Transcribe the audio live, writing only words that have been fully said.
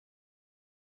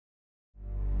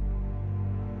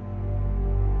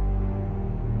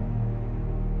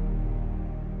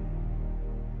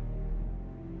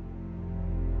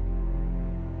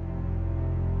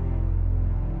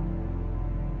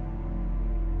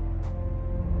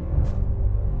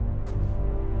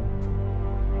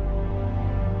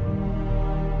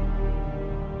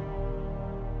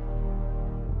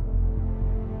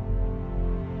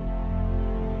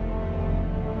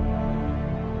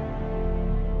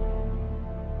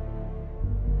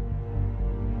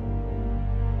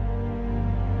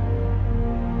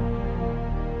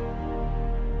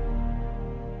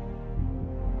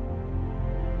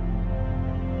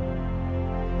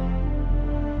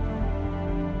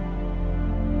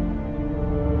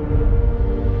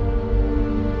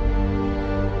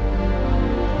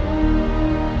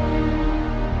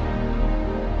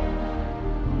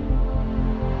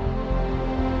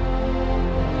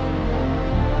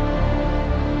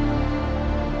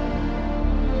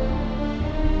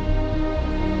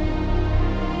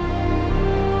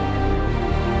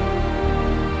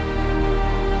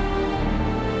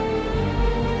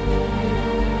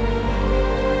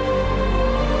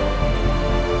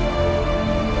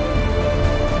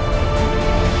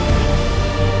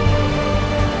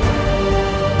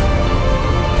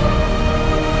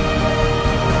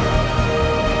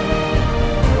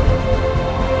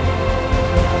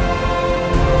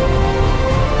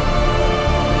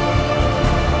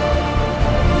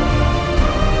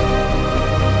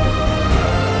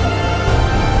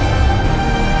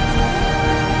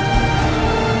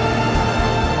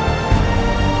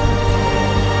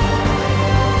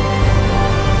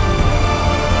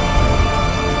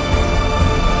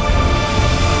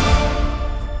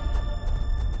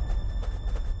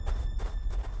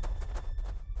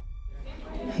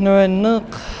Uummannaq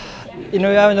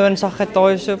inuyaam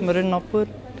nuansarrattoriussuup malunnerput.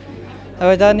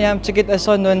 Avataaniam tikit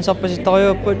assuun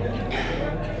nuansarpasitoriupput.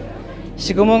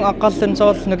 Sikumung aqarlun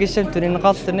soorl nukissam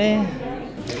tunineqarluni.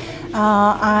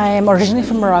 I'm originally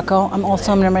from Morocco. I'm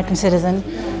also an American citizen,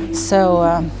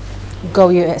 so go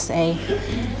USA.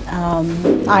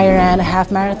 I ran a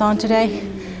half marathon today,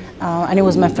 and it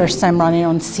was my first time running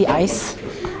on sea ice.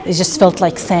 It just felt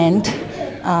like sand.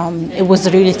 It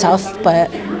was really tough, but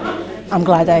I'm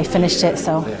glad I finished it.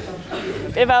 So.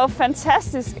 Det var jo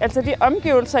fantastisk. Altså de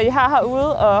omgivelser, I har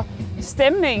herude, og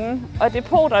stemningen og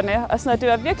depoterne og sådan noget, det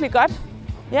var virkelig godt.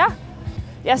 Ja,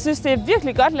 jeg synes, det er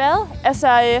virkelig godt lavet. Altså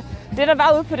det, der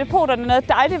var ude på depoterne, noget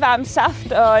dejligt varm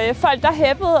saft, og folk, der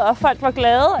hæppede, og folk var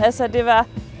glade. Altså det var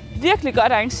virkelig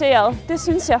godt arrangeret. Det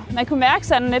synes jeg. Man kunne mærke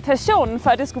sådan passionen for,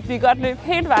 at det skulle blive godt løb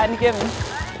hele vejen igennem.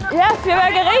 Ja,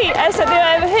 fyrværkeri. Altså det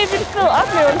var en helt vildt fed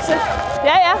oplevelse.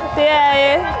 Ja, det er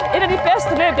et af de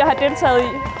bedste løb, jeg har deltaget i.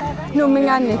 I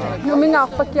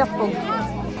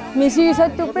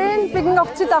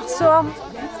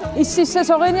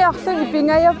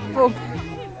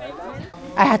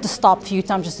had to stop a few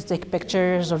times just to take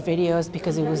pictures or videos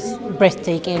because it was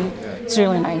breathtaking. It's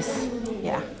really nice.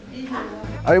 Yeah.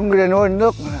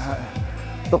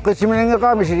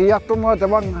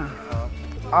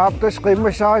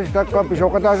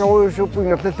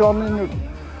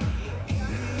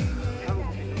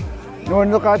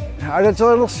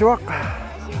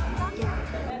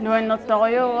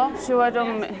 Nuannertoriuga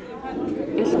sualum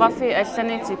ilrafi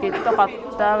allanitiki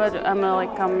toqartaavat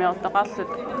amerikammiortaqarlut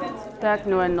taak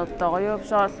nuannertoriup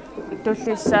soor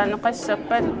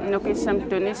tullissaaneqassappat nukissam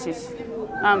tunissis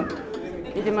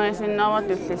ilimagisinnaawa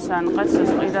tullissaaneqassas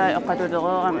ilaa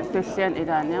eqalulereerama tullian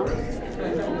ilaanier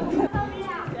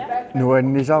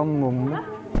nuannisarmummu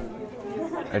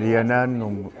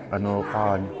alianaannum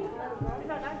anuoqaani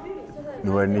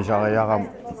nuannisariaram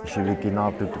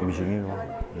sivikinaartut misingiwa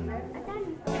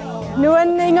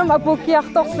Nuanningam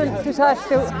apukiartorlu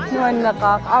tusaallu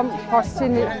nuanneqaaq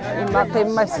porsini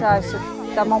imaqimmassaassu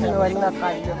tamam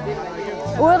nuanneqaallu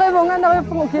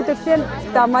uerimunganeriuppungu kitullian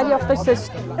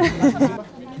taamaliorqissas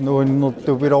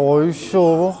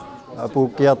nuannertupiloruissuuvo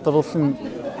apukiartorlun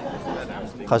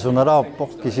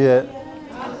qasunalaarpoq kisia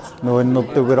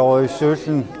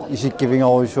nuannertupiloruissuullun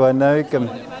isikkivingeruissuannavikam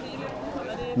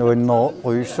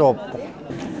nuanneruissuarpoq.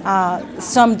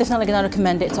 So I'm definitely going to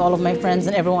recommend it to all of my friends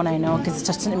and everyone I know because it's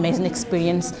just an amazing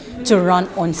experience to run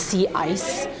on sea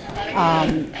ice,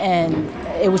 and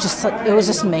it was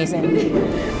just amazing.